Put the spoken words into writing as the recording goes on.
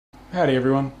Howdy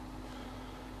everyone.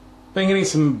 Been getting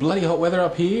some bloody hot weather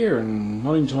up here and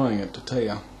not enjoying it, to tell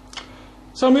you.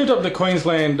 So I moved up to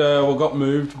Queensland, got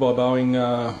moved by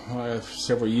Boeing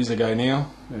several years ago now,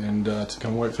 and to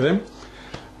come work for them.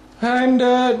 And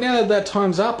now that that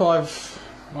time's up, I've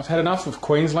had enough of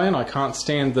Queensland. I can't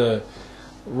stand the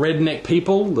redneck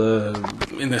people,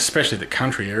 especially the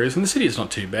country areas. And the city is not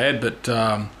too bad, but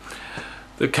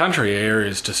the country area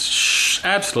is just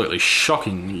absolutely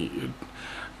shocking.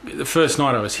 The first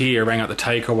night I was here, I rang up the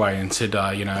takeaway and said,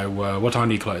 what time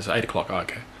do you close? 8 o'clock,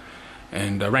 okay.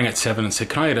 And I rang at 7 and said,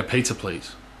 can I get a pizza,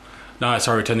 please? No,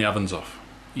 sorry, turn the ovens off.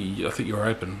 I think you were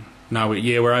open. No,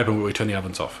 we're open, but we turn the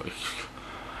ovens off.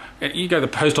 You go to the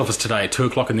post office today at 2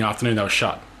 o'clock in the afternoon, they were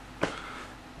shut.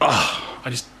 Oh,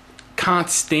 I just can't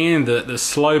stand the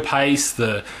slow pace,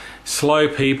 the slow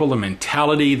people, the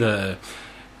mentality,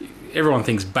 everyone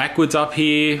thinks backwards up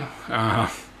here.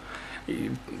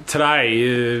 Today,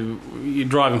 you're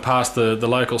driving past the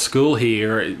local school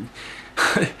here.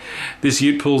 This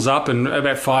ute pulls up and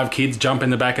about 5 kids jump in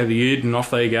the back of the ute and off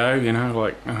they go.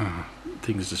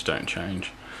 Things just don't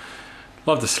change.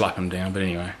 Love to slap them down, but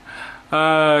anyway.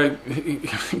 The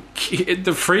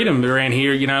freedom around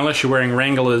here, unless you're wearing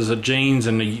Wranglers or jeans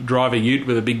and you drive a ute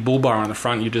with a big bull bar on the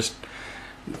front, you're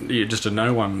just a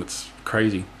no one. It's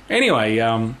crazy. Anyway,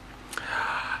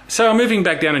 so I'm moving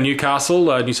back down to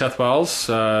Newcastle, New South Wales.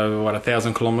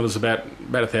 1,000 kilometres, about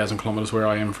 1,000 kilometres where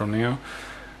I am from now.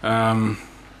 And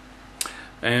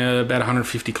about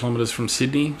 150 kilometres from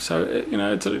Sydney. So,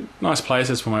 it's a nice place.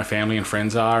 That's where my family and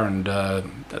friends are, and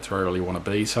that's where I really want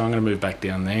to be. So I'm going to move back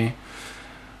down there.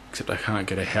 Except I can't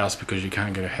get a house because you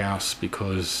can't get a house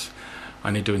because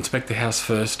I need to inspect the house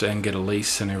first and get a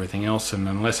lease and everything else. And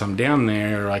unless I'm down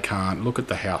there, I can't look at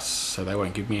the house. So they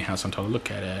won't give me a house until I look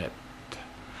at it.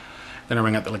 Then I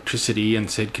rang up the electricity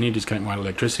and said, can you disconnect my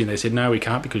electricity? And they said, no, we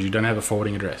can't because you don't have a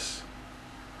forwarding address.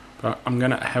 But I'm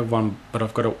going to have one, but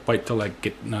I've got to wait till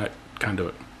no, can't do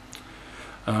it.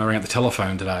 I rang up the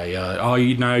telephone today.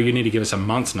 You need to give us a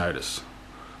month's notice.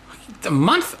 A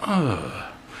month? Oh.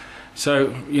 So,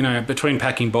 between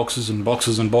packing boxes and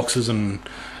boxes and boxes and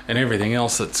everything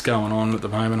else that's going on at the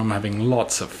moment, I'm having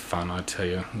lots of fun, I tell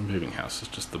you. Moving house is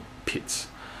just the pits.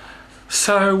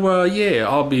 So,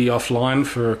 I'll be offline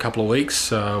for a couple of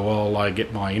weeks while I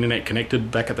get my internet connected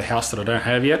back at the house that I don't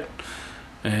have yet.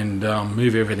 And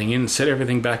move everything in, set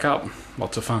everything back up.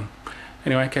 Lots of fun.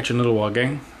 Anyway, catch you in a little while,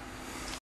 gang.